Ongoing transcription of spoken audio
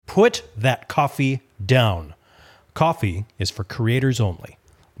Put that coffee down. Coffee is for creators only.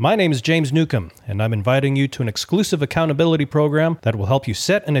 My name is James Newcomb, and I'm inviting you to an exclusive accountability program that will help you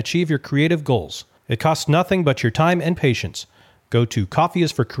set and achieve your creative goals. It costs nothing but your time and patience. Go to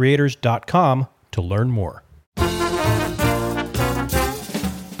coffeeisforcreators.com to learn more.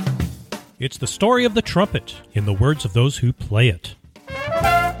 It's the story of the trumpet, in the words of those who play it.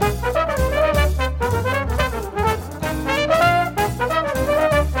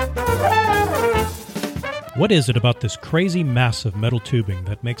 What is it about this crazy mass of metal tubing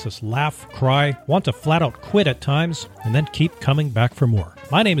that makes us laugh, cry, want to flat out quit at times, and then keep coming back for more?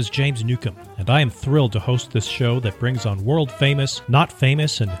 My name is James Newcomb, and I am thrilled to host this show that brings on world-famous, not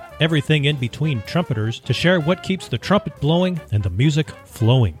famous, and everything in between trumpeters to share what keeps the trumpet blowing and the music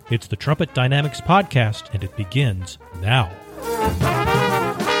flowing. It's the Trumpet Dynamics Podcast, and it begins now.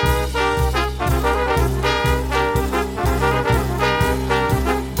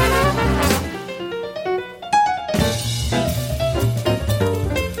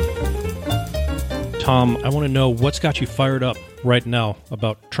 Tom, I want to know what's got you fired up right now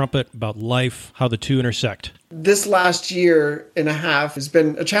about trumpet, about life, how the two intersect. This last year and a half has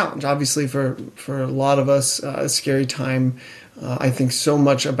been a challenge, obviously, for a lot of us, a scary time. I think so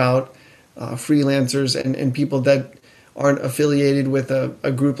much about freelancers and people that aren't affiliated with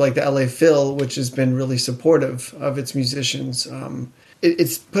a group like the LA Phil, which has been really supportive of its musicians.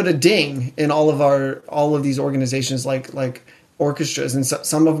 It's put a ding in all of these organizations like orchestras, and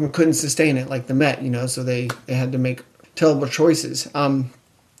some of them couldn't sustain it, like the Met, so they had to make terrible choices.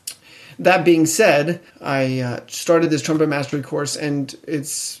 That being said, I started this trumpet mastery course, and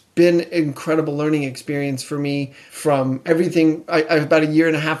it's been an incredible learning experience for me from everything. About a year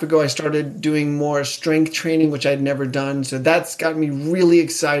and a half ago, I started doing more strength training, which I'd never done. So that's got me really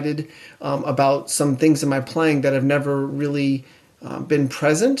excited about some things in my playing that have never really been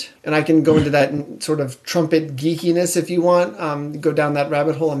present, and I can go into that sort of trumpet geekiness if you want. Go down that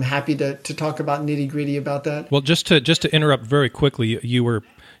rabbit hole. I'm happy to talk about nitty gritty about that. Well, just to interrupt very quickly, you were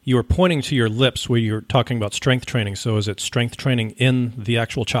pointing to your lips where you're talking about strength training. So is it strength training in the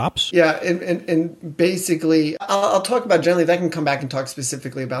actual chops? Yeah, and basically, I'll talk about generally. I can come back and talk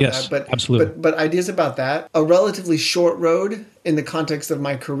specifically about that. But absolutely. But ideas about that. A relatively short road in the context of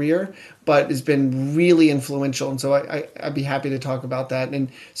my career, but has been really influential. And so I'd be happy to talk about that.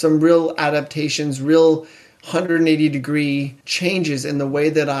 And some real adaptations, real 180-degree changes in the way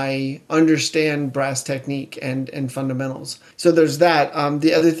that I understand brass technique and fundamentals. So there's that.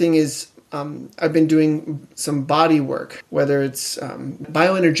 The other thing is I've been doing some body work, whether it's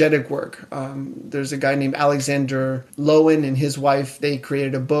bioenergetic work. There's a guy named Alexander Lowen and his wife. They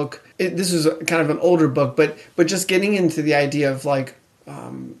created a book. This is kind of an older book, but just getting into the idea of like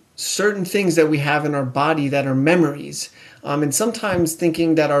certain things that we have in our body that are memories. And sometimes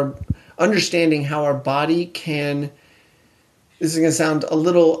thinking that understanding how our body can, this is going to sound a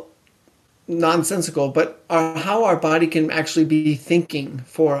little nonsensical, but how our body can actually be thinking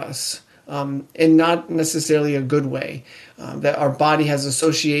for us. And not necessarily a good way, that our body has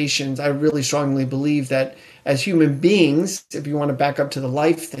associations. I really strongly believe that as human beings, if you want to back up to the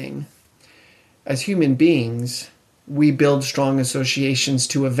life thing, as human beings, we build strong associations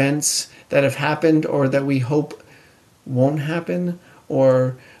to events that have happened or that we hope won't happen,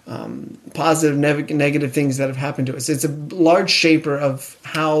 or positive, negative things that have happened to us. It's a large shaper of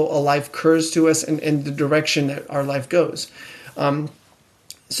how a life occurs to us and the direction that our life goes.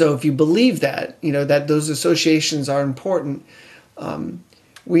 So if you believe that, that those associations are important,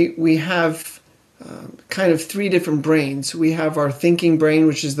 we have kind of three different brains. We have our thinking brain,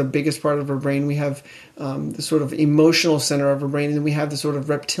 which is the biggest part of our brain. We have the sort of emotional center of our brain, and then we have the sort of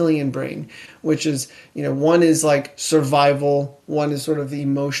reptilian brain, which is, one is like survival, one is sort of the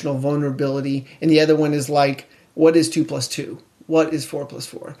emotional vulnerability, and the other one is like, what is 2 + 2? What is 4 +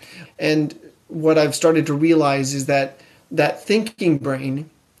 4? And what I've started to realize is that thinking brain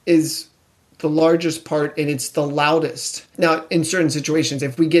is the largest part, and it's the loudest. Now, in certain situations,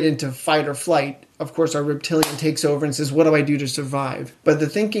 if we get into fight or flight, of course, our reptilian takes over and says, what do I do to survive? But the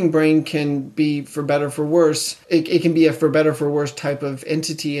thinking brain can be, for better, for worse. It can be a for better, for worse type of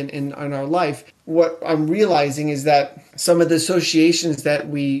entity in our life. What I'm realizing is that some of the associations that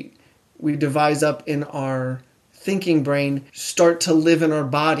we devise up in our thinking brain start to live in our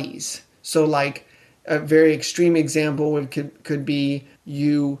bodies. So like a very extreme example could be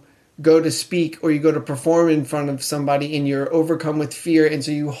you go to speak or you go to perform in front of somebody and you're overcome with fear, and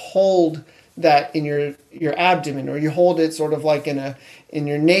so you hold that in your abdomen, or you hold it sort of like in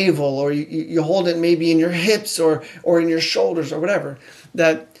your navel, or you hold it maybe in your hips or in your shoulders or whatever.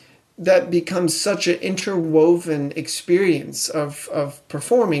 That that becomes such an interwoven experience of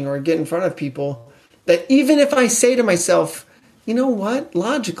performing or get in front of people that even if I say to myself, you know what,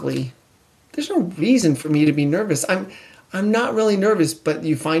 logically, there's no reason for me to be nervous. I'm not really nervous, but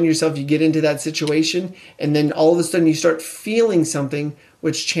you find yourself, you get into that situation, and then all of a sudden you start feeling something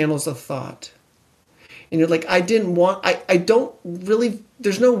which channels a thought. And you're like, I don't really,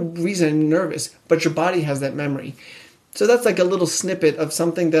 there's no reason I'm nervous, but your body has that memory. So that's like a little snippet of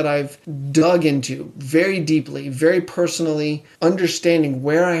something that I've dug into very deeply, very personally, understanding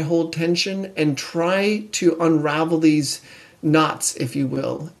where I hold tension and try to unravel these knots, if you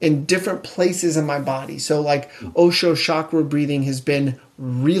will, in different places in my body. So like Osho chakra breathing has been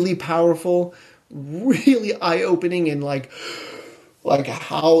really powerful, really eye-opening, and like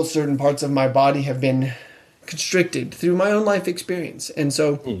how certain parts of my body have been constricted through my own life experience. And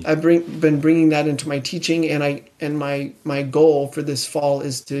so I've been bringing that into my teaching, and my goal for this fall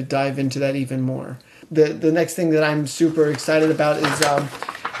is to dive into that even more. The next thing that I'm super excited about is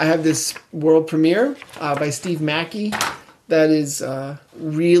I have this world premiere by Steve Mackey that is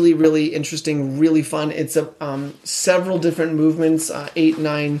really, really interesting, really fun. It's several different movements, 8,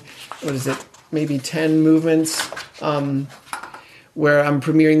 9, maybe 10 movements, where I'm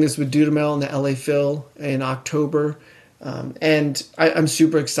premiering this with Dudamel and the LA Phil in October. And I'm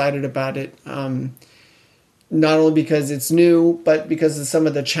super excited about it. Not only because it's new, but because of some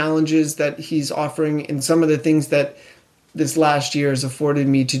of the challenges that he's offering and some of the things that this last year has afforded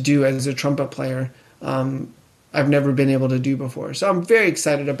me to do as a trumpet player. I've never been able to do before. So I'm very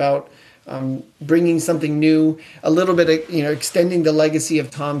excited about bringing something new, a little bit of, extending the legacy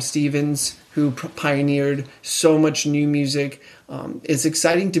of Tom Stevens, who pioneered so much new music. It's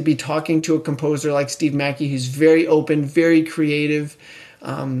exciting to be talking to a composer like Steve Mackey, who's very open, very creative.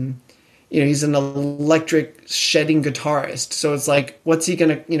 He's an electric shedding guitarist. So it's like, what's he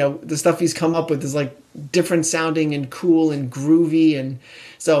going to, the stuff he's come up with is like different sounding and cool and groovy. And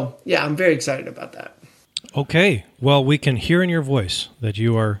so, yeah, I'm very excited about that. Okay. Well, we can hear in your voice that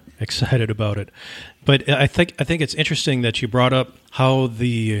you are excited about it. But I think it's interesting that you brought up how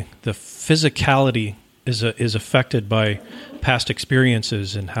the physicality is affected by past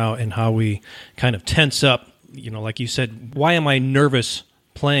experiences and how we kind of tense up. Like you said, why am I nervous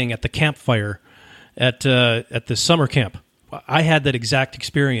playing at the campfire at the summer camp? I had that exact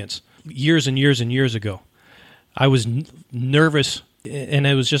experience years and years and years ago. I was nervous, and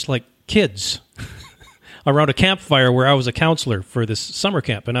it was just like kids around a campfire where I was a counselor for this summer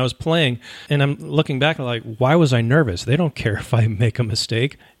camp, and I was playing, and I'm looking back and like, why was I nervous? They don't care if I make a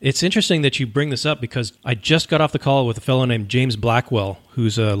mistake. It's interesting that you bring this up because I just got off the call with a fellow named James Blackwell,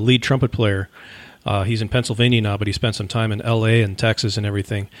 who's a lead trumpet player. He's in Pennsylvania now, but he spent some time in LA and Texas and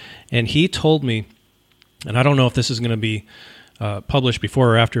everything. And he told me, and I don't know if this is going to be published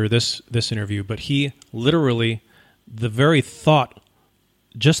before or after this interview, but he literally,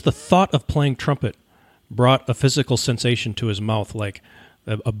 just the thought of playing trumpet brought a physical sensation to his mouth, like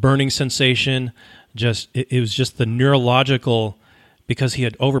a burning sensation. It was just the neurological, because he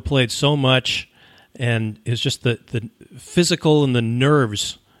had overplayed so much, and it's just the physical and the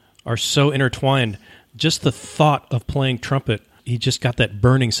nerves are so intertwined. Just the thought of playing trumpet, he just got that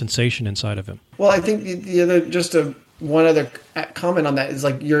burning sensation inside of him. Well, I think one other comment on that is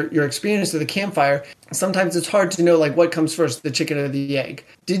like your experience of the campfire. Sometimes it's hard to know like what comes first, the chicken or the egg.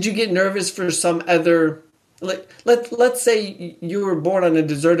 Did you get nervous for some other, like let's say you were born on a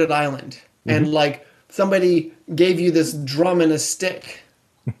deserted island and like somebody gave you this drum and a stick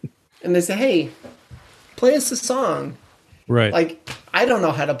and they say, hey, play us a song. Right. Like, I don't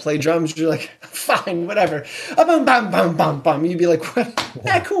know how to play drums. You're like, fine, whatever. Bum, bum, bum, bum, bum. You'd be like,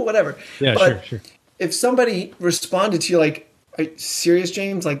 yeah, cool, whatever. Yeah, but sure. If somebody responded to you like, are you serious,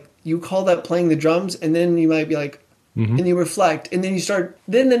 James? Like, you call that playing the drums? And then you might be like, and you reflect. And then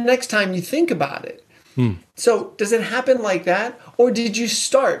then the next time you think about it. So does it happen like that? Or did you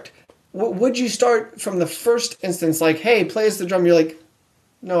start? Would you start from the first instance like, hey, play us the drum? You're like,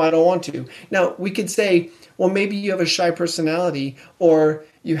 no, I don't want to. Now, we could say, well, maybe you have a shy personality or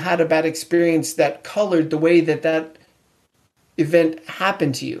you had a bad experience that colored the way that event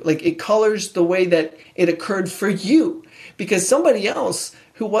happened to you. Like it colors the way that it occurred for you because somebody else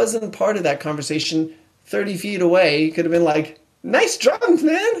who wasn't part of that conversation 30 feet away could have been like, nice drums,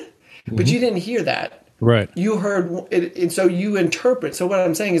 man. But you didn't hear that. Right. You heard it, and so you interpret. So what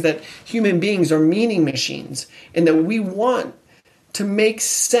I'm saying is that human beings are meaning machines and that we want to make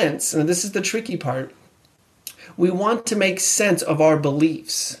sense, and this is the tricky part, we want to make sense of our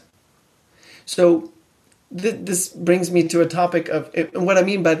beliefs. So this brings me to a topic of, and what I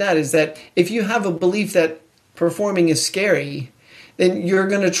mean by that is that if you have a belief that performing is scary, then you're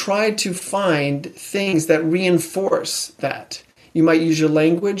going to try to find things that reinforce that. You might use your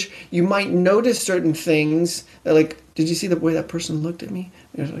language. You might notice certain things that, like, did you see the way that person looked at me?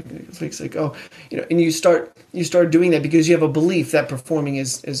 It's like, oh, and you start doing that because you have a belief that performing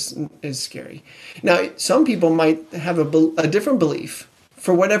is scary. Now, some people might have a different belief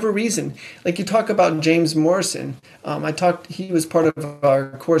for whatever reason. Like you talk about James Morrison. He was part of our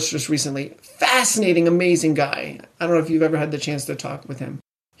course just recently. Fascinating, amazing guy. I don't know if you've ever had the chance to talk with him.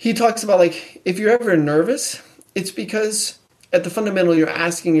 He talks about, like, if you're ever nervous, it's because at the fundamental, you're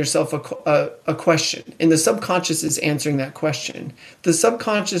asking yourself a question, and the subconscious is answering that question. The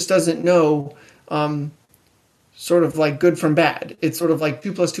subconscious doesn't know sort of like good from bad. It's sort of like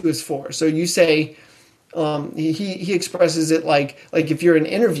 2 + 2 is 4. So you say, he expresses it like if you're an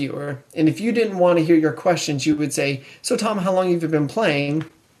interviewer, and if you didn't want to hear your questions, you would say, so Tom, how long have you been playing?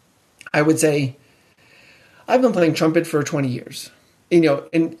 I would say, I've been playing trumpet for 20 years.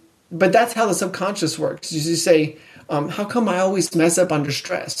 But that's how the subconscious works. You just say, how come I always mess up under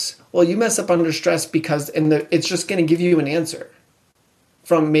stress? Well, you mess up under stress because it's just going to give you an answer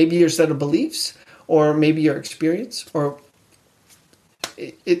from maybe your set of beliefs or maybe your experience, or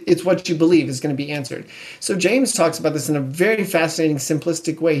it's what you believe is going to be answered. So James talks about this in a very fascinating,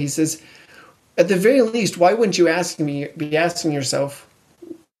 simplistic way. He says, at the very least, why wouldn't you be asking yourself,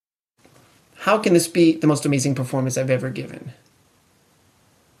 how can this be the most amazing performance I've ever given?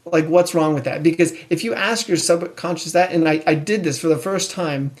 Like, what's wrong with that? Because if you ask your subconscious that, and I did this for the first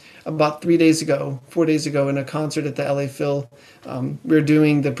time about 4 days ago in a concert at the LA Phil. We were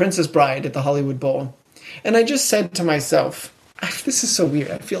doing The Princess Bride at the Hollywood Bowl. And I just said to myself, this is so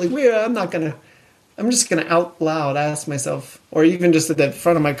weird. I feel like weird. I'm just going to out loud ask myself, or even just at the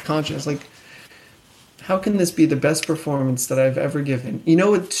front of my conscience, like, how can this be the best performance that I've ever given?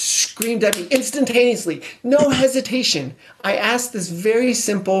 It screamed at me instantaneously, no hesitation. I asked this very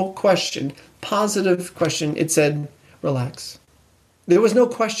simple question, positive question. It said, relax. There was no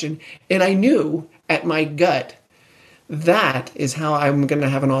question. And I knew at my gut, that is how I'm going to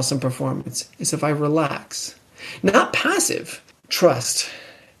have an awesome performance, is if I relax. Not passive, trust.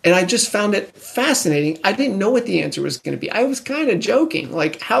 And I just found it fascinating. I didn't know what the answer was going to be. I was kind of joking.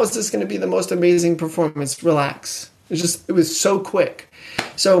 Like, how is this going to be the most amazing performance? Relax. It was so quick.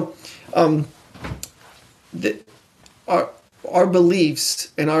 So our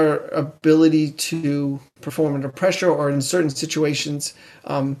beliefs and our ability to perform under pressure or in certain situations,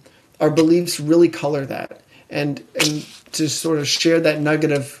 our beliefs really color that. And to sort of share that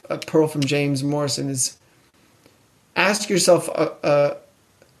nugget of a pearl from James Morrison is ask yourself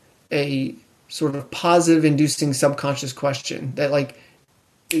a sort of positive inducing subconscious question that, like,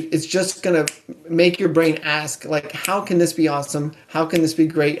 it's just going to make your brain ask, like, how can this be awesome? How can this be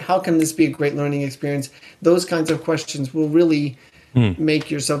great? How can this be a great learning experience? Those kinds of questions will really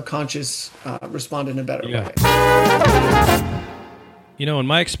make your subconscious respond in a better way. In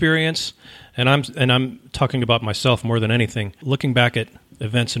my experience, and I'm talking about myself more than anything, looking back at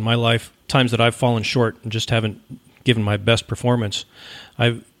events in my life, times that I've fallen short and just haven't given my best performance,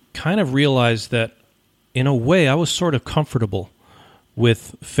 I've kind of realized that in a way I was sort of comfortable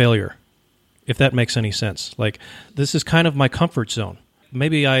with failure, if that makes any sense. Like, this is kind of my comfort zone.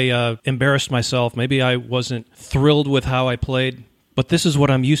 Maybe I embarrassed myself. Maybe I wasn't thrilled with how I played, but this is what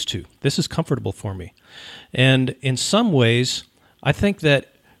I'm used to. This is comfortable for me. And in some ways, I think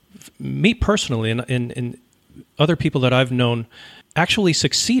that me personally and other people that I've known, actually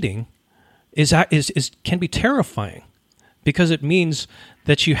succeeding can be terrifying, because it means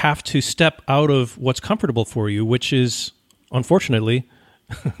that you have to step out of what's comfortable for you, which is, unfortunately,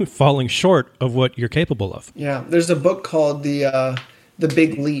 falling short of what you're capable of. Yeah, there's a book called The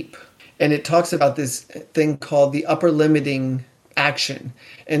Big Leap, and it talks about this thing called the upper limiting action.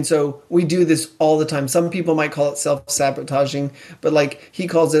 And so we do this all the time. Some people might call it self-sabotaging, but like he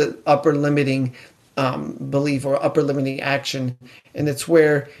calls it upper limiting belief or upper limiting action. And it's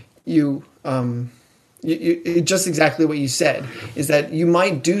where you just exactly what you said, is that you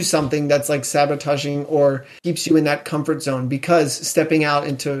might do something that's like sabotaging or keeps you in that comfort zone, because stepping out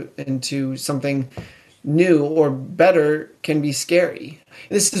into something new or better can be scary.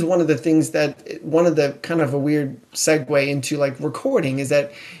 This is one of the kind of a weird segue into like recording, is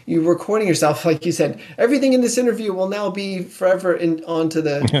that you're recording yourself. Like you said, everything in this interview will now be forever onto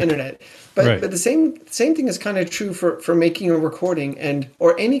the internet. But right. But the same thing is kind of true for making a recording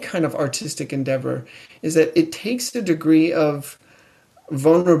or any kind of artistic endeavor, is that it takes a degree of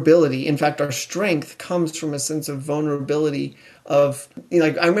vulnerability. In fact, our strength comes from a sense of vulnerability of,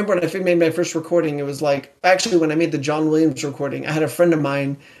 like, I remember when I made my first recording, it was like, actually when I made the John Williams recording, I had a friend of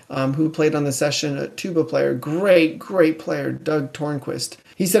mine who played on the session, a tuba player, great player, Doug Tornquist.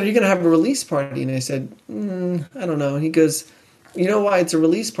 He said, "Are you going to have a release party?" And I said, "I don't know." And he goes, "You know why it's a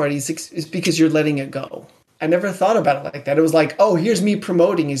release party? It's because you're letting it go." I never thought about it like that. It was like, oh, here's me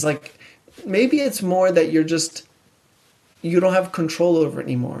promoting. He's like, maybe it's more that you don't have control over it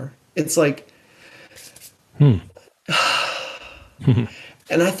anymore. It's like, and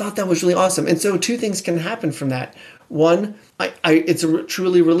I thought that was really awesome. And so two things can happen from that. One, it's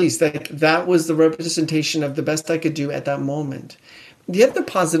truly released. That was the representation of the best I could do at that moment. The other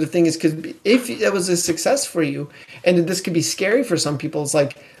positive thing is, because if that was a success for you, and this could be scary for some people, it's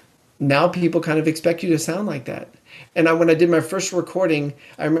like, now people kind of expect you to sound like that. And when I did my first recording,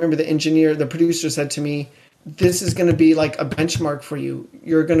 I remember the producer said to me, "This is going to be like a benchmark for you.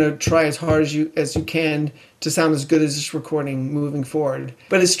 You're going to try as hard as you can to sound as good as this recording moving forward."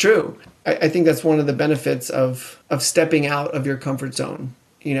 But it's true. I think that's one of the benefits of stepping out of your comfort zone,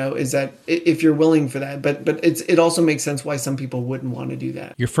 is that if you're willing for that. But it also makes sense why some people wouldn't want to do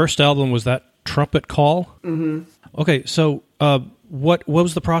that. Your first album was that Trumpet Call? Mm-hmm. Okay, so what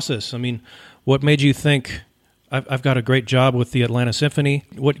was the process? I mean, what made you think, I've got a great job with the Atlanta Symphony?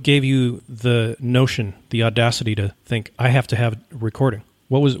 What gave you the notion, the audacity to think, I have to have a recording?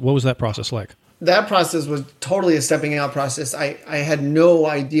 What was that process like? That process was totally a stepping out process. I had no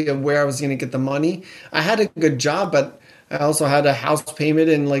idea where I was going to get the money. I had a good job, but I also had a house payment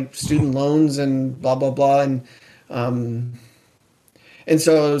and like student loans and blah, blah, blah. And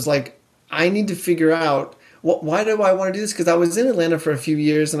so it was like, I need to figure out, why do I want to do this? Because I was in Atlanta for a few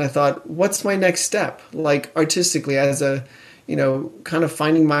years and I thought, what's my next step? Like artistically, as a, kind of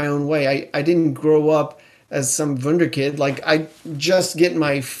finding my own way. I didn't grow up as some wunderkid. Like I just get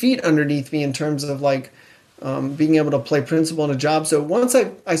my feet underneath me in terms of like being able to play principal in a job. So once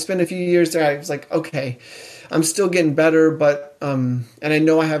I spent a few years there, I was like, okay, I'm still getting better, but and I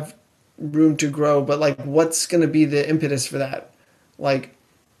know I have room to grow, but like, what's going to be the impetus for that? Like,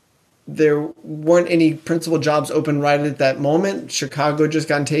 there weren't any principal jobs open right at that moment. Chicago just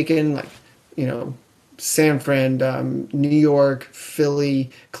gotten taken, like, San Fran, New York, Philly,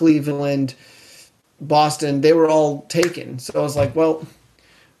 Cleveland, Boston, they were all taken. So I was like, well,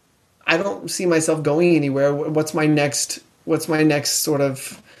 I don't see myself going anywhere. What's my next sort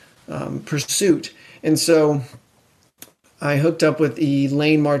of pursuit? And so I hooked up with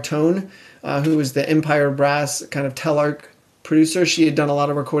Elaine Martone, who was the Empire Brass kind of Telarc producer. She had done a lot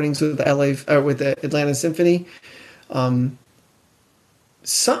of recordings with the Atlanta Symphony. I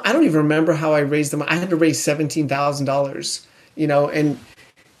don't even remember how I raised them. I had to raise $17,000,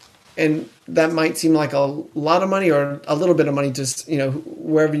 and that might seem like a lot of money or a little bit of money, just,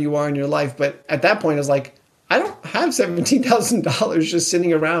 wherever you are in your life. But at that point, I was like, I don't have $17,000 just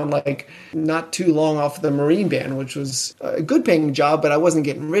sitting around, like not too long off the Marine Band, which was a good paying job, but I wasn't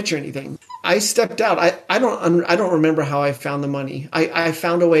getting rich or anything. I stepped out. I don't remember how I found the money. I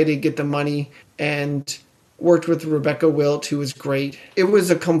found a way to get the money and worked with Rebecca Wilt, who was great. It was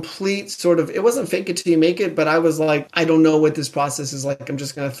a complete sort of, it wasn't fake it till you make it, but I was like, I don't know what this process is like. I'm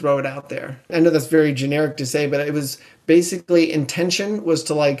just going to throw it out there. I know that's very generic to say, but it was basically intention was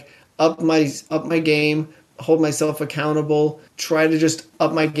to like up my game, hold myself accountable, try to just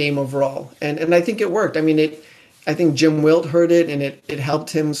up my game overall. And I think it worked. I mean, I think Jim Wilt heard it and it helped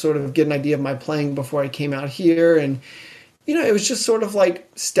him sort of get an idea of my playing before I came out here. And, it was just sort of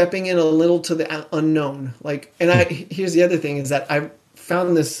like stepping in a little to the unknown. Like, and here's the other thing is that I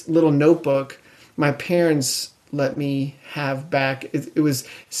found this little notebook my parents let me have back. It was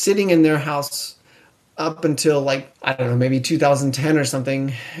sitting in their house up until like, I don't know, maybe 2010 or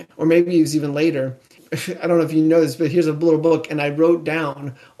something, or maybe it was even later. I don't know if you know this, but here's a little book. And I wrote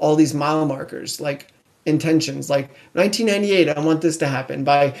down all these mile markers, like intentions, like 1998, I want this to happen.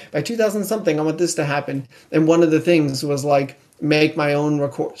 By 2000 something, I want this to happen. And one of the things was like make my own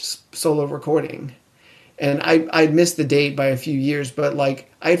solo recording. And I'd missed the date by a few years, but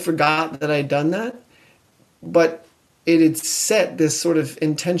like I forgot that I'd done that. But it had set this sort of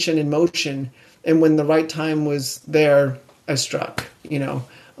intention in motion. And when the right time was there, I struck,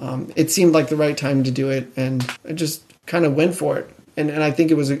 it seemed like the right time to do it. And I just kind of went for it. And I think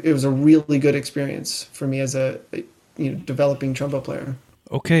it was a really good experience for me as a developing trumpet player.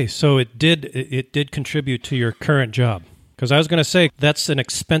 Okay, so it did contribute to your current job, because I was going to say that's an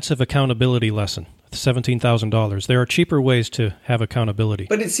expensive accountability lesson. $17,000. There are cheaper ways to have accountability.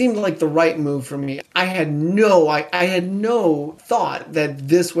 But it seemed like the right move for me. I had no thought that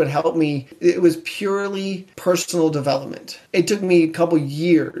this would help me. It was purely personal development. It took me a couple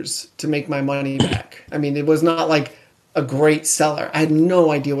years to make my money back. I mean, it was not like a great seller. I had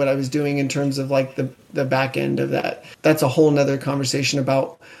no idea what I was doing in terms of like the back end of that. That's a whole nother conversation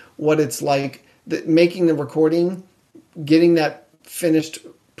about what it's like, making the recording, getting that finished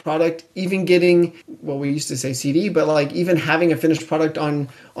product, even getting, well, we used to say CD, but like even having a finished product on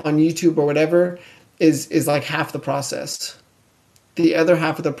YouTube or whatever is like half the process. The other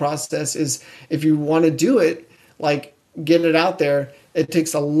half of the process is, if you want to do it, like get it out there, it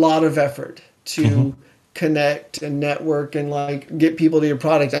takes a lot of effort to connect and network and like get people to your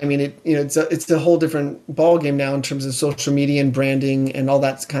product. I mean, it's a whole different ball game now in terms of social media and branding and all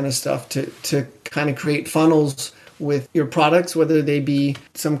that kind of stuff to kind of create funnels with your products, whether they be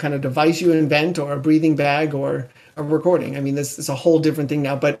some kind of device you invent or a breathing bag or a recording. I mean, this is a whole different thing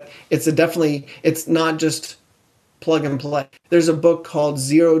now, but it's not just plug and play. There's a book called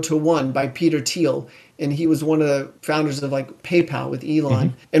 0 to 1 by Peter Thiel, and he was one of the founders of like PayPal with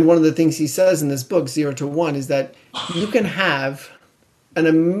Elon. And one of the things he says in this book, 0 to 1, is that you can have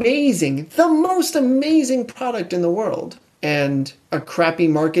the most amazing product in the world and a crappy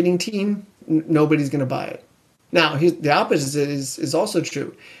marketing team, nobody's going to buy it. Now, the opposite is also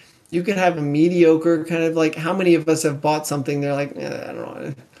true. You can have a mediocre kind of like, how many of us have bought something, they're like, I don't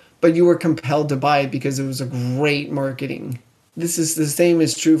know, but you were compelled to buy it because it was a great marketing. This is the same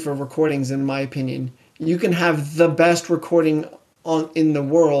is true for recordings, in my opinion. You can have the best recording in the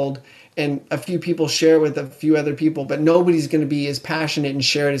world and a few people share with a few other people, but nobody's going to be as passionate and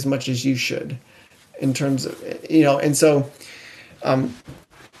share it as much as you should in terms of, and so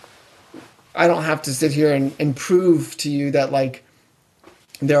I don't have to sit here and prove to you that like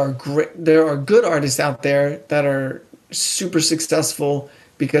there are good artists out there that are super successful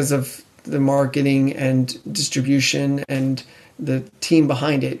because of the marketing and distribution and the team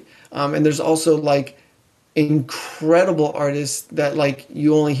behind it. And there's also like incredible artists that like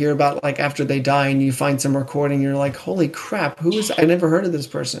you only hear about like after they die, and you find some recording, you're like, holy crap, who is, I never heard of this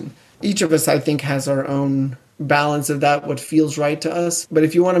person. Each of us, I think, has our own balance of that, what feels right to us. But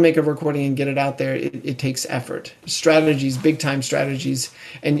if you want to make a recording and get it out there, it takes effort, strategies, big time strategies.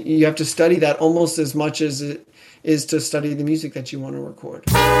 And you have to study that almost as much as it is to study the music that you want to record.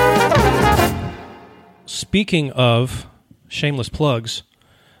 Speaking of shameless plugs,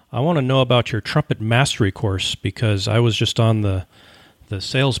 I want to know about your trumpet mastery course, because I was just on the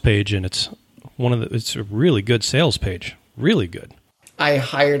sales page, and it's a really good sales page, really good. I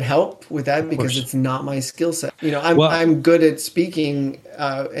hired help with that because it's not my skill set. I'm good at speaking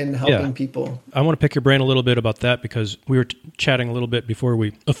and helping people. I want to pick your brain a little bit about that, because we were chatting a little bit before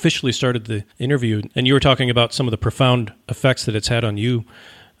we officially started the interview, and you were talking about some of the profound effects that it's had on you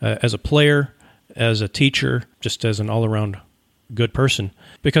as a player, as a teacher, just as an all-around good person.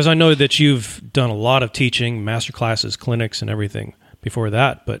 Because I know that you've done a lot of teaching, master classes, clinics, and everything before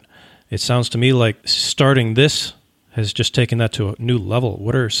that, but it sounds to me like starting this has just taken that to a new level.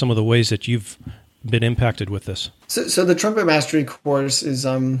 What are some of the ways that you've been impacted with this? So the trumpet mastery course is,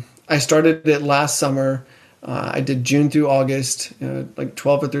 I started it last summer. I did June through August, like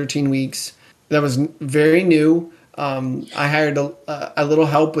 12 or 13 weeks. That was very new. I hired a little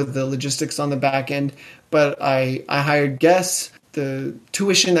help with the logistics on the back end, but I hired guests. The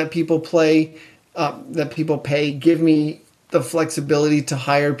tuition that people pay give me the flexibility to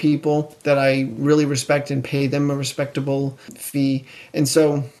hire people that I really respect and pay them a respectable fee. And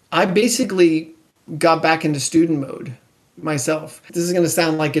so I basically got back into student mode myself. This is going to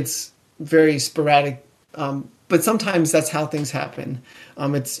sound like it's very sporadic, but sometimes that's how things happen.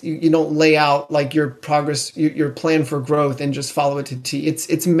 It's you don't lay out like your progress, your plan for growth, and just follow it to T.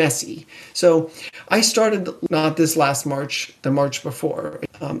 It's messy. So I started not this last March, the March before.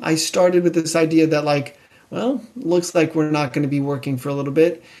 I started with this idea that like, well, looks like we're not going to be working for a little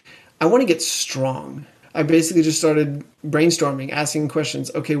bit. I want to get strong. I basically just started brainstorming, asking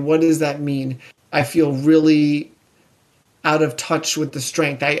questions. Okay, what does that mean? I feel really out of touch with the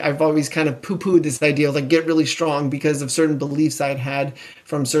strength. I've always kind of poo-pooed this idea of like get really strong because of certain beliefs I'd had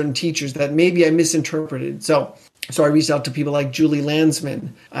from certain teachers that maybe I misinterpreted. So I reached out to people like Julie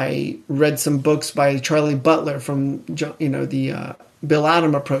Landsman. I read some books by Charlie Butler from the Bill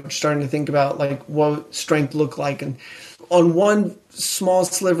Adam approach, starting to think about like what strength looked like. And on one small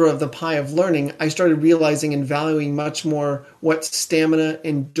sliver of the pie of learning, I started realizing and valuing much more what stamina,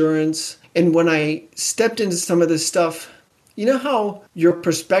 endurance. And when I stepped into some of this stuff, you know how your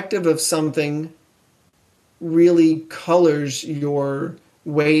perspective of something really colors your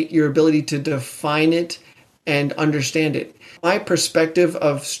way, your ability to define it and understand it. My perspective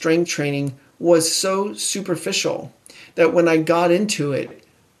of strength training was so superficial that when I got into it,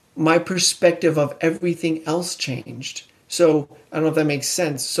 my perspective of everything else changed. So I don't know if that makes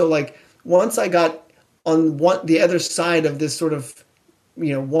sense. So like once I got on the other side of this sort of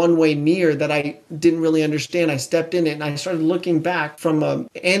one-way mirror that I didn't really understand, I stepped in it and I started looking back from an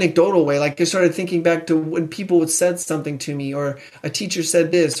anecdotal way. Like I started thinking back to when people would said something to me, or a teacher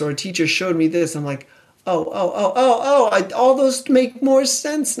said this, or a teacher showed me this. I'm like, all those make more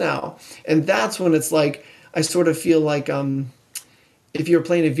sense now. And that's when it's like, I sort of feel like if you're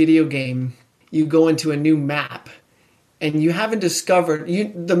playing a video game, you go into a new map and you haven't discovered,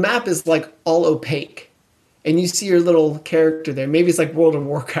 the map is like all opaque. And you see your little character there. Maybe it's like World of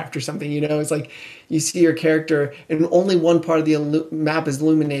Warcraft or something, It's like you see your character and only one part of the map is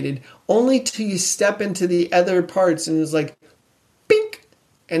illuminated. Only till you step into the other parts and it's like, bink!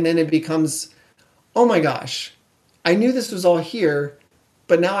 And then it becomes, oh my gosh, I knew this was all here,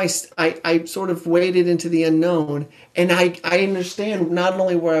 but now I sort of waded into the unknown. And I understand not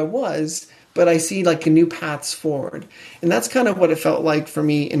only where I was, but I see like new paths forward. And that's kind of what it felt like for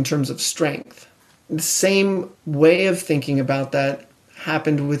me in terms of strength. The same way of thinking about that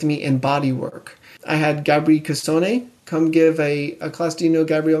happened with me in body work. I had Gabriel Cassone come give a class. Do you know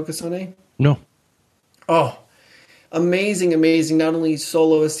Gabriel Cassone? No. Oh, amazing. Not only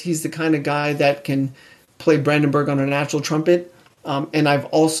soloist, he's the kind of guy that can play Brandenburg on a natural trumpet. And I've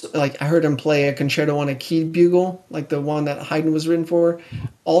also, I heard him play a concerto on a keyed bugle, like the one that Haydn was written for.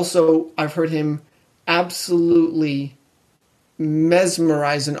 Also, I've heard him absolutely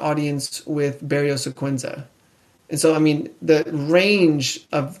mesmerize an audience with Barrios Sequenza. And so, I mean, the range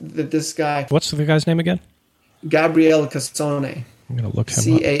of this guy... What's the guy's name again? Gabriel Cassone. I'm going to look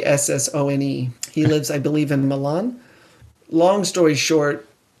him up. Cassone. He lives, I believe, in Milan. Long story short,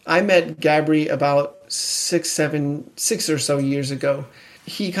 I met Gabri about six or so years ago.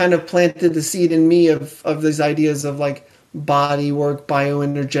 He kind of planted the seed in me of these ideas of like body work,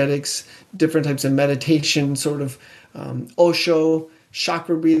 bioenergetics, different types of meditation, sort of Osho,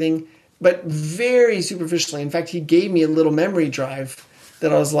 chakra breathing, but very superficially. In fact, he gave me a little memory drive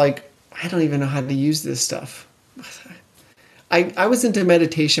that I was like, I don't even know how to use this stuff. I was into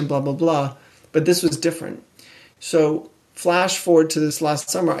meditation, blah, blah, blah, but this was different. So flash forward to this last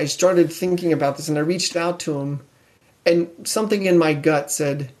summer, I started thinking about this and I reached out to him, and something in my gut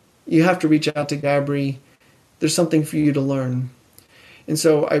said, you have to reach out to Gabri. There's something for you to learn. And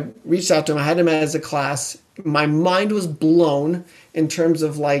so I reached out to him. I had him as a class. My mind was blown in terms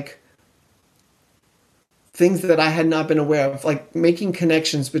of like things that I had not been aware of, like making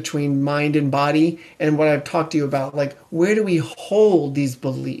connections between mind and body, and what I've talked to you about, like where do we hold these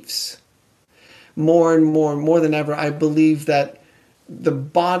beliefs? More and more than ever, I believe that the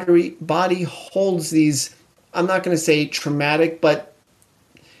body holds these, I'm not going to say traumatic, but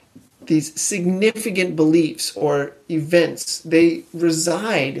these significant beliefs or events, they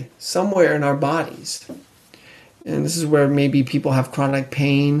reside somewhere in our bodies. And this is where maybe people have chronic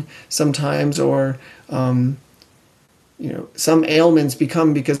pain sometimes, or some ailments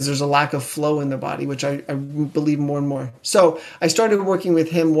become because there's a lack of flow in the body, which I believe more and more. So I started working with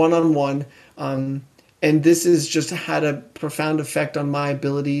him one-on-one, and this has just had a profound effect on my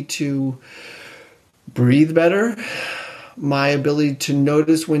ability to breathe better, my ability to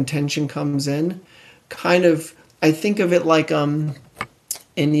notice when tension comes in. Kind of, I think of it like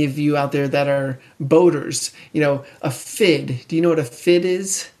any of you out there that are boaters, a FID. Do you know what a FID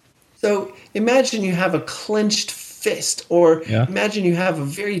is? So imagine you have a clenched fist, or imagine you have a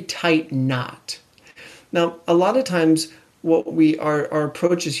very tight knot. Now, a lot of times what our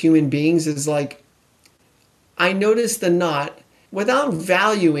approach as human beings is like, I notice the knot without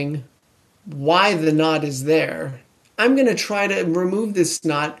valuing why the knot is there. I'm going to try to remove this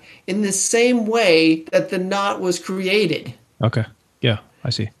knot in the same way that the knot was created. Okay. Yeah,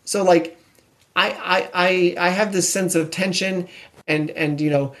 I see. So like, I have this sense of tension, and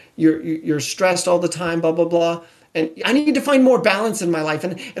you're stressed all the time, blah, blah, blah. And I need to find more balance in my life,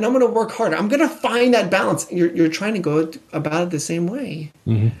 and I'm going to work harder. I'm going to find that balance. You're trying to go about it the same way.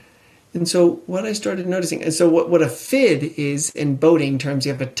 Mm-hmm. And so what I started noticing, and so what a FID is in boating terms,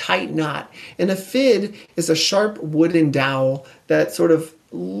 you have a tight knot. And a FID is a sharp wooden dowel that sort of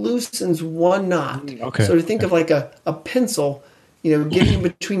loosens one knot. Okay. So to think of like a pencil, getting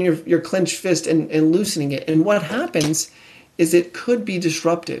between your clenched fist and loosening it. And what happens is it could be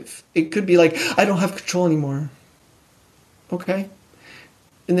disruptive. It could be like, I don't have control anymore. Okay.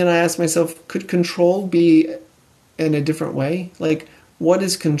 And then I asked myself, could control be in a different way? Like, what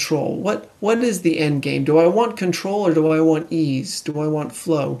is control? What is the end game? Do I want control or do I want ease? Do I want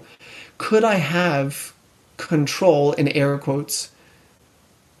flow? Could I have control, in air quotes,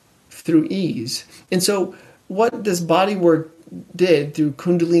 through ease? And so what this body work did through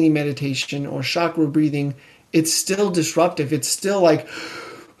Kundalini meditation or chakra breathing, it's still disruptive. It's still like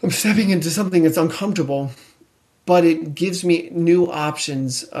I'm stepping into something that's uncomfortable, but it gives me new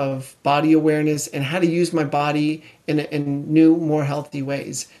options of body awareness and how to use my body in new, more healthy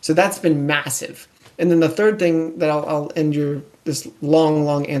ways. So that's been massive. And then the third thing that I'll end this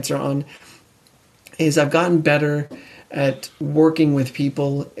long answer on is I've gotten better at working with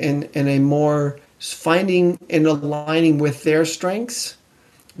people in a more finding and aligning with their strengths,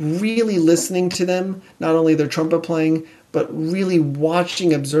 really listening to them, not only their trumpet playing, but really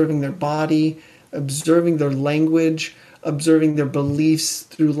watching, observing their body, observing their language, observing their beliefs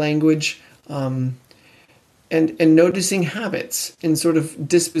through language, and noticing habits and sort of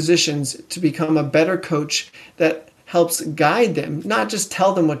dispositions to become a better coach that helps guide them, not just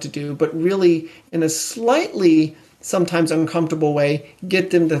tell them what to do, but really in a slightly sometimes uncomfortable way,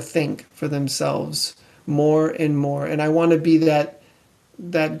 get them to think for themselves more and more. And I want to be that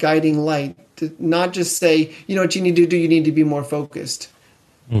guiding light, to not just say, you know what you need to do, you need to be more focused.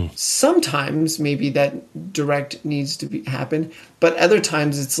 Sometimes maybe that direct needs to happen, but other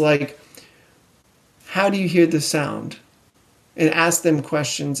times it's like, how do you hear the sound? And ask them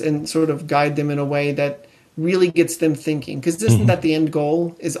questions and sort of guide them in a way that really gets them thinking. Because isn't that the end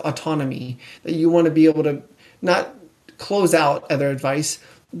goal, is autonomy, that you want to be able to not close out other advice,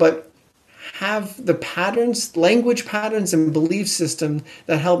 but have the patterns, language patterns and belief system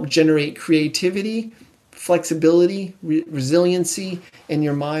that help generate creativity, flexibility, resiliency in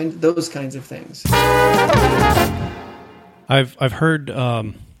your mind, those kinds of things. I've heard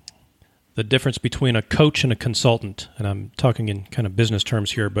the difference between a coach and a consultant, and I'm talking in kind of business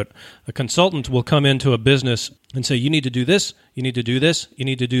terms here, but a consultant will come into a business and say, you need to do this, you need to do this, you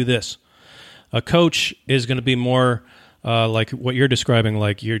need to do this. A coach is going to be more like what you're describing,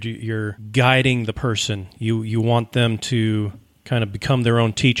 like you're guiding the person. You want them to kind of become their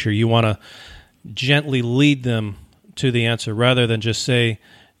own teacher. You want to gently lead them to the answer rather than just say,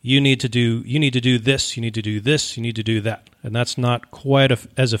 you need to do this, you need to do this, you need to do that. And that's not quite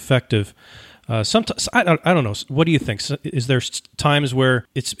as effective. Sometimes I don't know. What do you think? Is there times where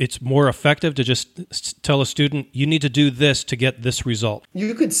it's more effective to just tell a student, you need to do this to get this result?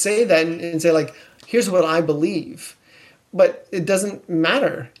 You could say that and say, like, here's what I believe, but it doesn't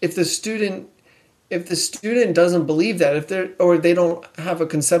matter if the student doesn't believe that, they don't have a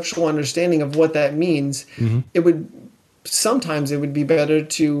conceptual understanding of what that means. It would be better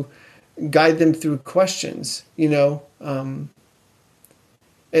to guide them through questions, and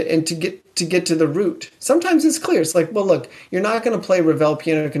to get to the root. Sometimes it's clear. It's like, well, look, you're not going to play Ravel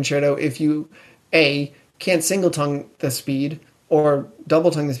Piano Concerto if you can't single tongue the speed or double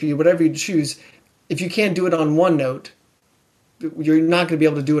tongue the speed, whatever you choose. If you can't do it on one note, you're not going to be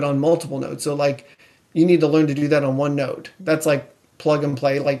able to do it on multiple notes. So like, you need to learn to do that on one note. That's like plug and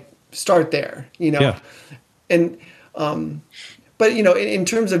play, like start there, Yeah. And, but in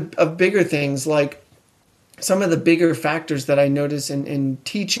terms of bigger things, like some of the bigger factors that I notice in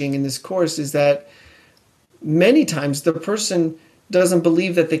teaching in this course is that many times the person doesn't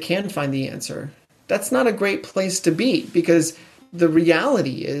believe that they can find the answer. That's not a great place to be, because the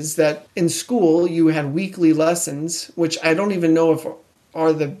reality is that in school you had weekly lessons, which I don't even know if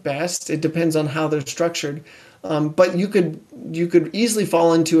are the best. It depends on how they're structured. But you could easily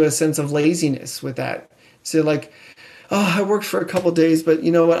fall into a sense of laziness with that. So like, oh, I worked for a couple of days, but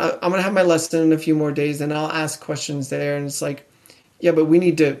you know what? I'm going to have my lesson in a few more days and I'll ask questions there. And it's like, yeah, but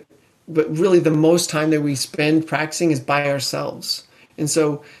really the most time that we spend practicing is by ourselves. And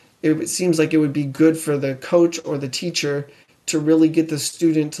so it seems like it would be good for the coach or the teacher to really get the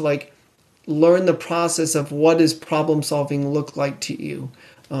student to like learn the process of what does problem solving look like to you,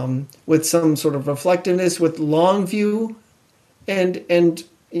 with some sort of reflectiveness, with long view and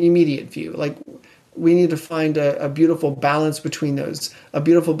immediate view. Like we need to find a beautiful balance between those, a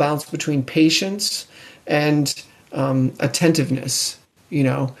beautiful balance between patience and attentiveness.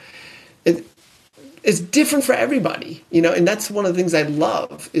 It's different for everybody, and that's one of the things I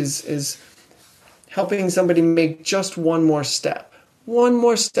love is helping somebody make just one more step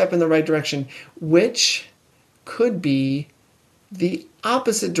in the right direction, which could be the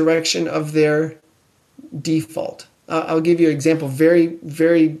opposite direction of their default. I'll give you an example, very,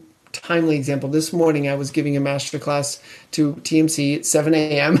 very timely example. This morning I was giving a masterclass to TMC at 7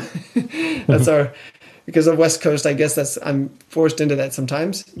 a.m. That's because of West Coast, I guess I'm forced into that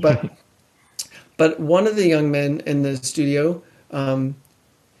sometimes. But one of the young men in the studio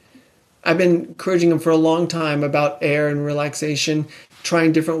I've been encouraging him for a long time about air and relaxation,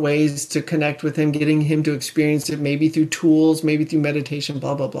 trying different ways to connect with him, getting him to experience it, maybe through tools, maybe through meditation,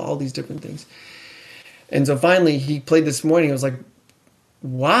 blah, blah, blah, all these different things. And so finally he played this morning. I was like,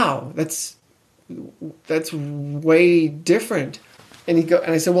 wow, that's way different. And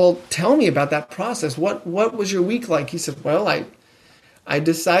I said, well, tell me about that process. What was your week like? He said, well, I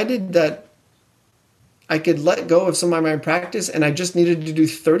decided that I could let go of some of my practice and I just needed to do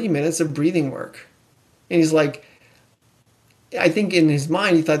 30 minutes of breathing work. And he's like, I think in his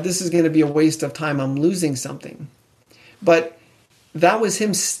mind, he thought this is going to be a waste of time. I'm losing something. But that was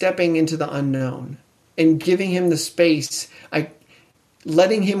him stepping into the unknown and giving him the space.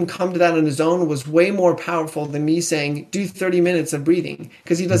 Letting him come to that on his own was way more powerful than me saying, do 30 minutes of breathing,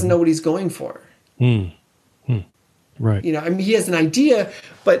 because he doesn't know what he's going for. Right. You know, I mean, he has an idea,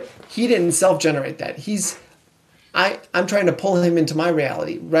 but he didn't self-generate that. I'm trying to pull him into my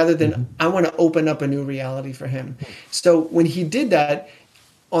reality rather than I want to open up a new reality for him. So when he did that,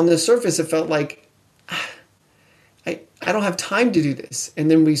 on the surface, it felt like, I don't have time to do this.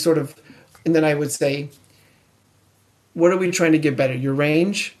 And then I would say, what are we trying to get better? Your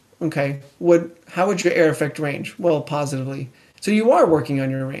range? Okay. How would your air affect range? Well, positively. So you are working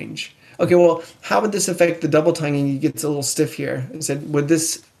on your range. Okay, well, how would this affect the double tonguing? He gets a little stiff here. I said, would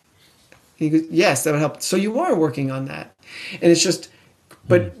this? He goes, yes, that would help. So you are working on that. And it's just,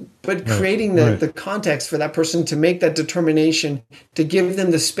 but creating the context for that person to make that determination, to give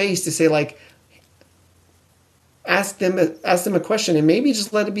them the space to say, like, ask them a question and maybe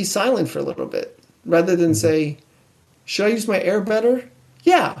just let it be silent for a little bit rather than say, should I use my air better?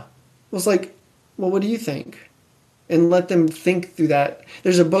 Yeah. It was like, well, what do you think? And let them think through that.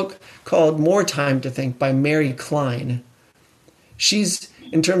 There's a book called More Time to Think by Mary Klein. She's,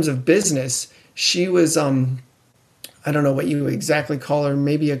 in terms of business, she was, I don't know what you exactly call her,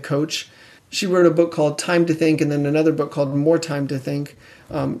 maybe a coach. She wrote a book called Time to Think and then another book called More Time to Think.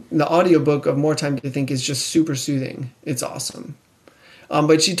 The audiobook of More Time to Think is just super soothing. It's awesome.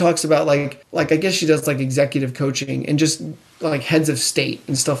 But she talks about like I guess she does like executive coaching and just like heads of state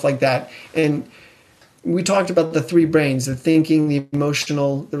and stuff like that. And we talked about the three brains, the thinking, the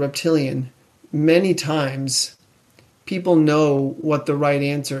emotional, the reptilian. Many times people know what the right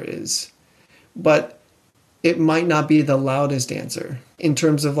answer is, but it might not be the loudest answer in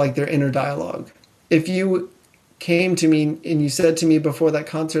terms of like their inner dialogue. If you came to me and you said to me before that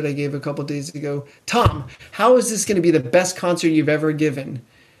concert I gave a couple days ago, Tom, how is this going to be the best concert you've ever given?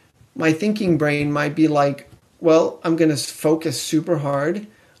 My thinking brain might be like, well, I'm going to focus super hard,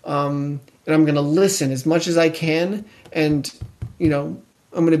 and I'm going to listen as much as I can, and I'm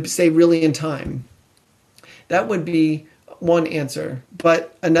going to say really in time. That would be one answer.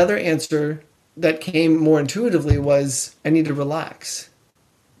 But another answer that came more intuitively was, I need to relax.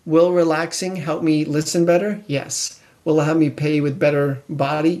 Will relaxing help me listen better? Yes. Will it help me pay with better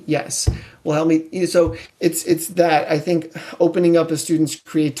body? Yes. Will help me. So it's that, I think, opening up a student's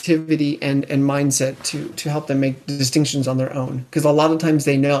creativity and mindset to help them make distinctions on their own. Because a lot of times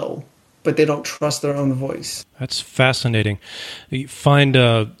they know, but they don't trust their own voice. That's fascinating. You find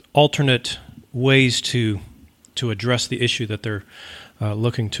alternate ways to address the issue that they're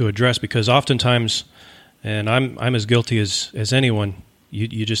looking to address, because oftentimes, and I'm as guilty as anyone,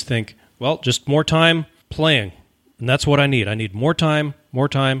 you just think, well, just more time playing, and that's what I need. I need more time,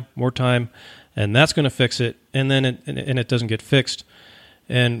 and that's going to fix it, and then it doesn't get fixed.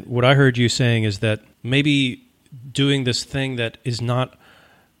 And what I heard you saying is that maybe doing this thing that is not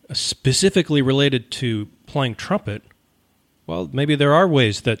specifically related to playing trumpet, well, maybe there are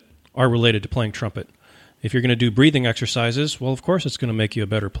ways that are related to playing trumpet. If you're going to do breathing exercises, well, of course it's going to make you a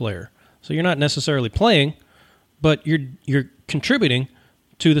better player. So you're not necessarily playing, but you're contributing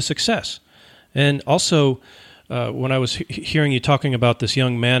to the success. And also, when I was hearing you talking about this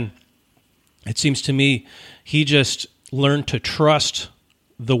young man, it seems to me he just learned to trust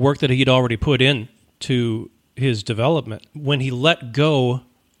the work that he'd already put in to his development. When he let go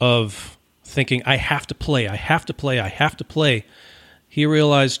of thinking, I have to play, he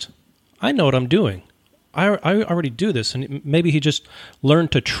realized, I know what I'm doing. I already do this. And maybe he just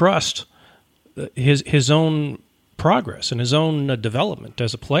learned to trust his own progress and his own development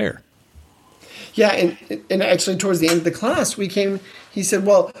as a player. Yeah, and actually towards the end of the class, he said,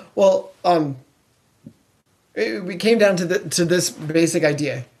 we came down to this basic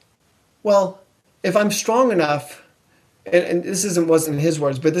idea. Well, if I'm strong enough, and this wasn't his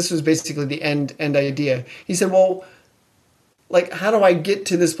words, but this was basically the end idea. He said, well, like, how do I get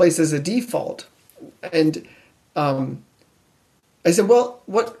to this place as a default? And I said, well,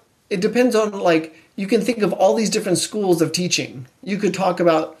 what it depends on, like, you can think of all these different schools of teaching. You could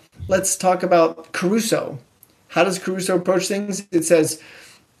let's talk about Caruso. How does Caruso approach things? It says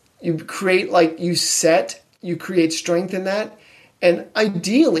you create, like, you create strength in that. And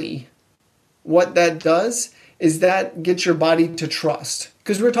ideally, what that does is that gets your body to trust.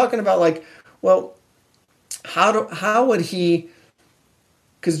 Because we're talking about, like, well, how would he,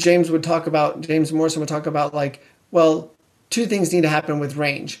 because James Morrison would talk about, like, well, two things need to happen with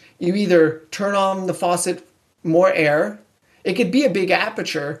range. You either turn on the faucet, more air. It could be a big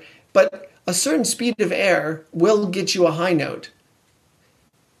aperture, but a certain speed of air will get you a high note.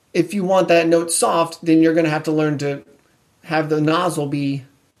 If you want that note soft, then you're going to have to learn to have the nozzle be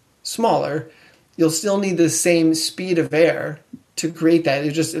smaller. You'll still need the same speed of air to create that.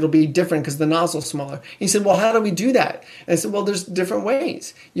 It'll be different because the nozzle's smaller. He said, well, how do we do that? And I said, well, there's different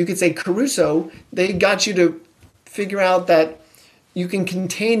ways. You could say Caruso, they got you to figure out that you can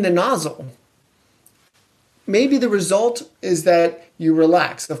contain the nozzle. Maybe the result is that you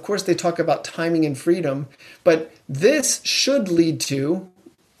relax. Of course, they talk about timing and freedom, but this should lead to,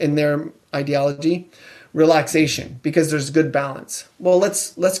 in their ideology, relaxation, because there's good balance. Well,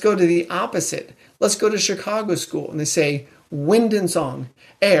 let's go to the opposite. Let's go to Chicago school, and they say wind and song,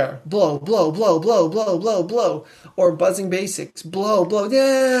 air, blow, blow, blow, blow, blow, blow, blow, or buzzing basics, blow, blow,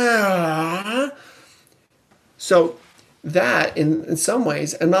 yeah. So that, in some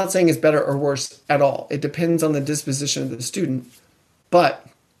ways, I'm not saying it's better or worse at all. It depends on the disposition of the student, but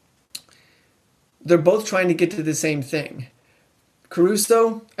they're both trying to get to the same thing.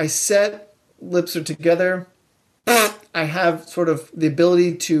 Caruso, I set, lips are together. I have sort of the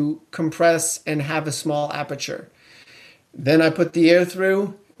ability to compress and have a small aperture. Then I put the air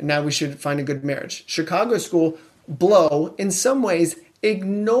through, and now we should find a good marriage. Chicago school, blow, in some ways,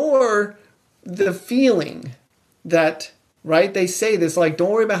 ignore the feeling that, right? They say this, like, don't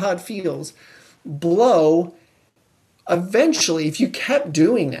worry about how it feels. Blow, eventually, if you kept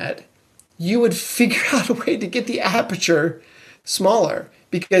doing that, you would figure out a way to get the aperture smaller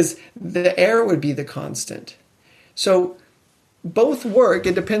because the air would be the constant. So both work.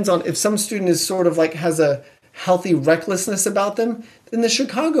 It depends on if some student is sort of like has a healthy recklessness about them, then the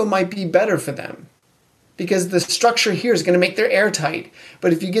Chicago might be better for them because the structure here is going to make their air tight.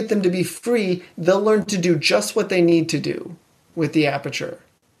 But if you get them to be free, they'll learn to do just what they need to do with the aperture.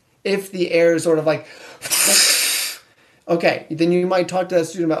 If the air is sort of like, okay, then you might talk to that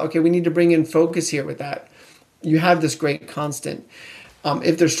student about, okay, we need to bring in focus here with that. You have this great constant.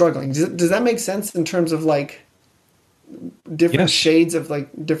 If they're struggling, does that make sense in terms of like different shades of like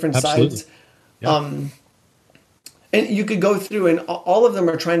different sides? Yeah. And you could go through, and all of them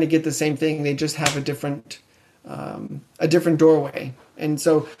are trying to get the same thing. They just have a different doorway. And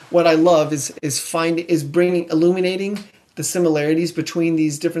so, what I love is illuminating the similarities between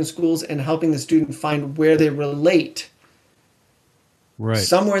these different schools and helping the student find where they relate. Right.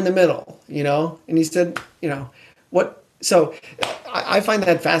 Somewhere in the middle, And he said, what? So, I find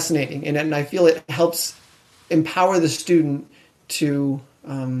that fascinating, and I feel it helps empower the student to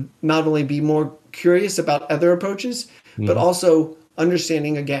not only be more curious about other approaches, but also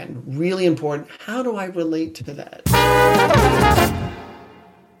understanding, again, really important, how do I relate to that?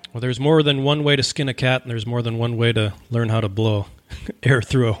 Well, there's more than one way to skin a cat, and there's more than one way to learn how to blow air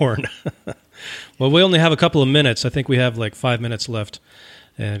through a horn. Well, we only have a couple of minutes. I think we have like 5 minutes left,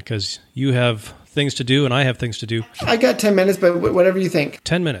 and because you have things to do and I have things to do. I got 10 minutes, but whatever you think.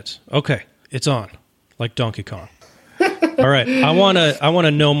 10 minutes. Okay, it's on, like Donkey Kong. All right, I want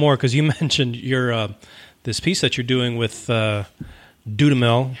to know more because you mentioned your this piece that you're doing with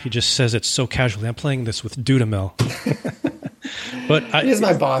Dudamel. He just says it so casually. I'm playing this with Dudamel. But he's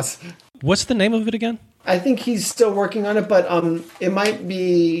my boss. What's the name of it again? I think he's still working on it, but it might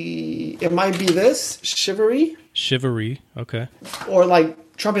be this Chivalry. Chivalry, okay. Or like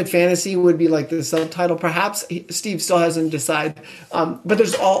Trumpet Fantasy would be like the subtitle. Perhaps Steve still hasn't decided. But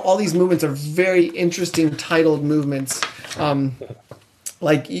there's all these movements are very interesting titled movements.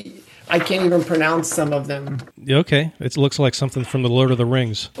 Like I can't even pronounce some of them. Okay, it looks like something from the Lord of the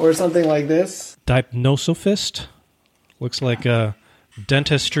Rings. Or something like this. Dipnosophist. Looks like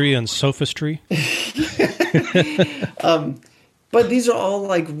dentistry and sophistry. But these are all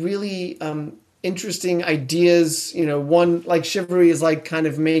like really interesting ideas. One like Chivalry is like kind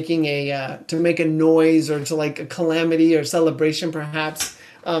of making to make a noise or to like a calamity or celebration perhaps.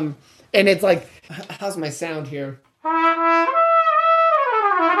 And it's like, how's my sound here?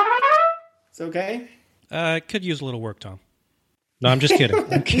 It's okay? Could use a little work, Tom. No, I'm just kidding.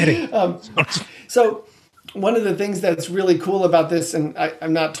 I'm kidding. So one of the things that's really cool about this, and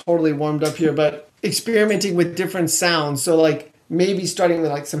I'm not totally warmed up here, but experimenting with different sounds. So like maybe starting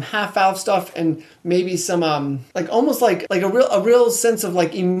with like some half valve stuff and maybe some like almost like a real sense of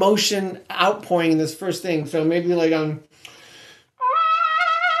like emotion outpouring in this first thing. So maybe like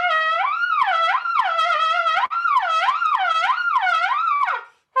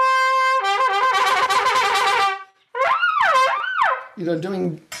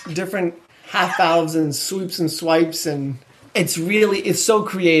doing different half valves and sweeps and swipes, and it's so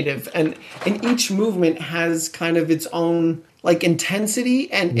creative, and each movement has kind of its own like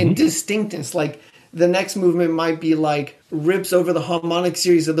intensity and distinctness. Like the next movement might be like rips over the harmonic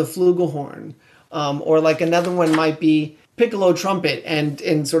series of the flugelhorn, or like another one might be piccolo trumpet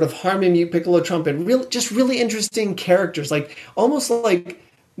and sort of harmony piccolo trumpet. Really interesting characters, like almost like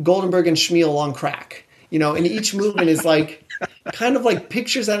Goldenberg and Schmiel on crack, and each movement is like kind of like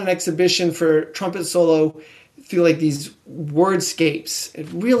pictures at an exhibition for trumpet solo through like these wordscapes. It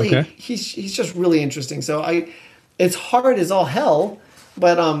really, he's just really interesting. So it's hard as all hell,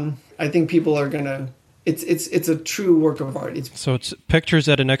 but I think people are gonna. It's a true work of art. So it's pictures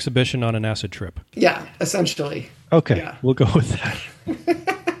at an exhibition on an acid trip. Yeah, essentially. Okay, yeah. We'll go with that.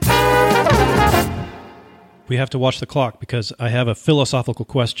 We have to watch the clock because I have a philosophical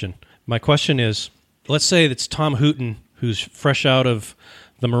question. My question is, let's say it's Tom Hooten, who's fresh out of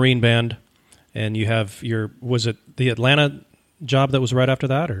the Marine Band, and you have was it the Atlanta job that was right after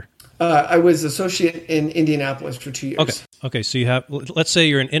that, or? I was associate in Indianapolis for 2 years. Okay. So let's say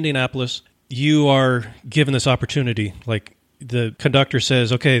you're in Indianapolis. You are given this opportunity. Like the conductor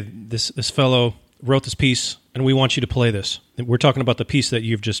says, okay, this fellow wrote this piece, and we want you to play this. And we're talking about the piece that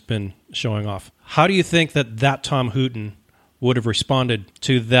you've just been showing off. How do you think that Tom Hooten would have responded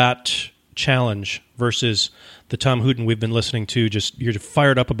to that challenge versus the Tom Hooten we've been listening to? Just you're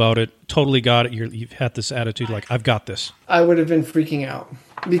fired up about it, totally got it. You've had this attitude like, I've got this. I would have been freaking out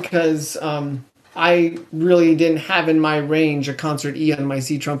because I really didn't have in my range a concert E on my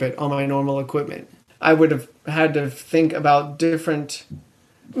C trumpet on my normal equipment. I would have had to think about different.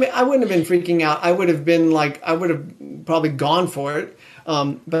 I wouldn't have been freaking out. I would have been like, I would have probably gone for it,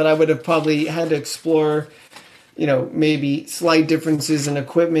 but I would have probably had to explore, maybe slight differences in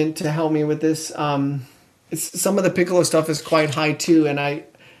equipment to help me with this. Some of the piccolo stuff is quite high too, and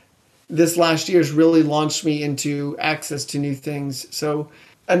this last year has really launched me into access to new things. So,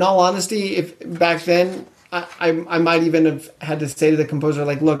 in all honesty, if back then I might even have had to say to the composer,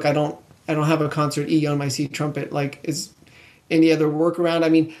 like, look, I don't have a concert E on my C trumpet. Like, is any other workaround? I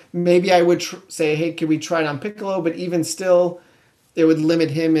mean, maybe I would say, hey, can we try it on piccolo? But even still, it would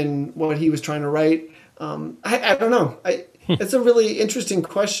limit him in what he was trying to write. I don't know. It's a really interesting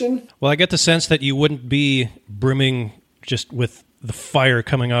question. Well, I get the sense that you wouldn't be brimming just with the fire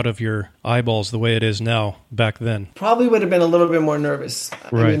coming out of your eyeballs the way it is now back then. Probably would have been a little bit more nervous.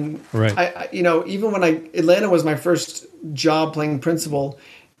 Right, I mean, right. Even when Atlanta was my first job playing principal.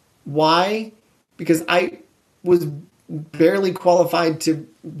 Why? Because I was barely qualified to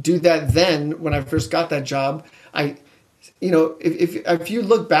do that then when I first got that job. If you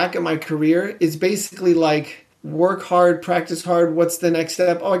look back at my career, it's basically like work hard, practice hard. What's the next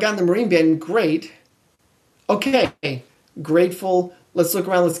step? Oh, I got in the Marine Band. Great. Okay. Grateful. Let's look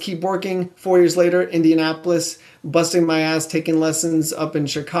around. Let's keep working. 4 years later, Indianapolis, busting my ass, taking lessons up in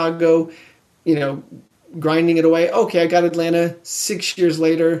Chicago, grinding it away. Okay, I got Atlanta. 6 years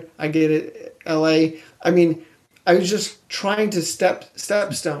later, I get it, LA. I mean, I was just trying to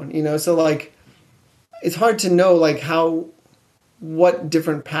stepstone, so like, it's hard to know like what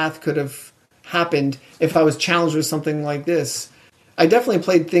different path could have happened if I was challenged with something like this. I definitely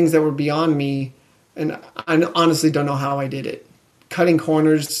played things that were beyond me, and I honestly don't know how I did it. Cutting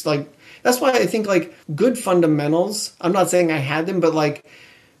corners, like, that's why I think like good fundamentals, I'm not saying I had them, but like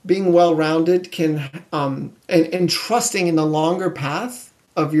being well-rounded can, and trusting in the longer path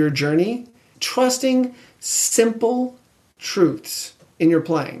of your journey, trusting simple truths in your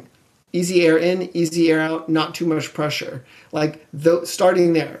playing. Easy air in, easy air out, not too much pressure. Like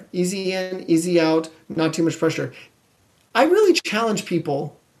starting there, easy in, easy out, not too much pressure. I really challenge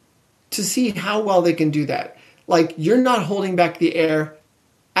people to see how well they can do that. Like, you're not holding back the air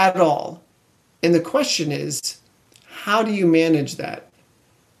at all. And the question is, how do you manage that?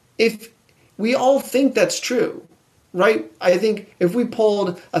 If we all think that's true, right? I think if we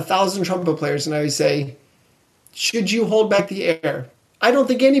polled 1,000 trumpet players and I would say, should you hold back the air? I don't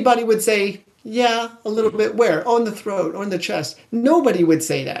think anybody would say, yeah, a little bit. Where? Oh, in the throat or in the chest. Nobody would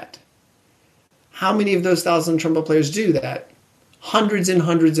say that. How many of those 1,000 trumpet players do that? Hundreds and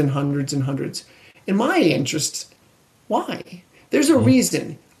hundreds and hundreds and hundreds. In my interest, why? There's a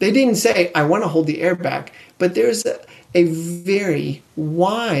reason. They didn't say, I want to hold the air back, but there's a very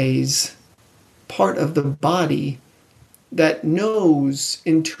wise part of the body that knows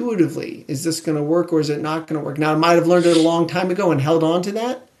intuitively, is this going to work or is it not going to work? Now, I might have learned it a long time ago and held on to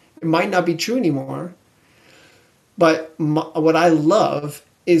that. It might not be true anymore. But what I love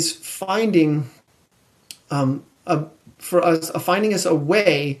is finding finding us a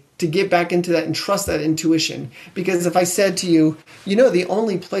way to get back into that and trust that intuition. Because if I said to you, the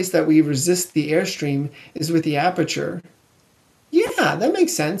only place that we resist the airstream is with the aperture. Yeah, that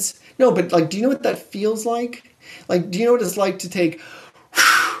makes sense. No, but do you know what that feels like? Do you know what it's like to take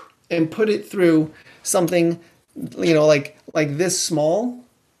and put it through something, like this small,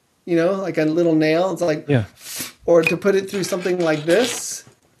 like a little nail? It's like, yeah. Or to put it through something like this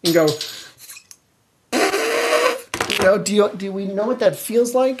and go, do we know what that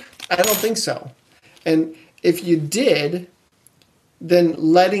feels like? I don't think so. And if you did, then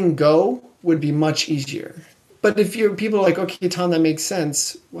letting go would be much easier. But if people are like, okay, Tom, that makes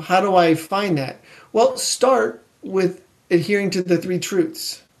sense. How do I find that? Well, start with adhering to the 3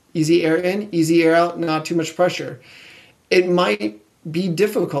 truths. Easy air in, easy air out, not too much pressure. It might be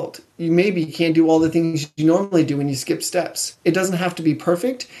difficult. You maybe can't do all the things you normally do when you skip steps. It doesn't have to be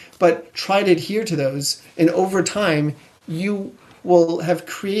perfect, but try to adhere to those. And over time, you will have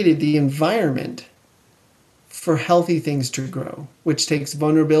created the environment for healthy things to grow, which takes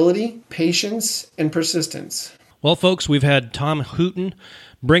vulnerability, patience, and persistence. Well, folks, we've had Tom Hooten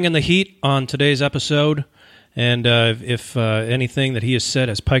bringing the heat on today's episode. And if anything that he has said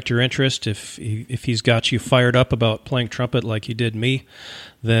has piqued your interest, if he's got you fired up about playing trumpet like he did me,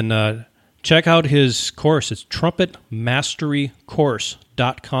 then check out his course. It's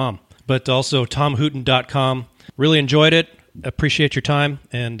trumpetmasterycourse.com, but also tomhooten.com. Really enjoyed it. Appreciate your time,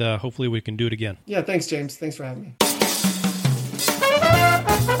 and hopefully we can do it again. Yeah, thanks, James. Thanks for having me.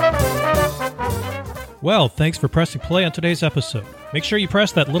 Well, thanks for pressing play on today's episode. Make sure you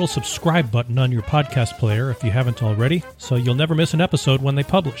press that little subscribe button on your podcast player if you haven't already, so you'll never miss an episode when they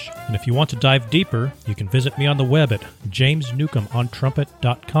publish. And if you want to dive deeper, you can visit me on the web at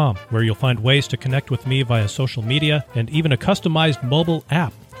jamesnewcomontrumpet.com, where you'll find ways to connect with me via social media and even a customized mobile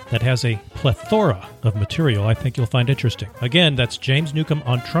app that has a plethora of material I think you'll find interesting. Again, that's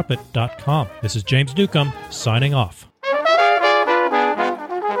jamesnewcomontrumpet.com. This is James Newcomb, signing off.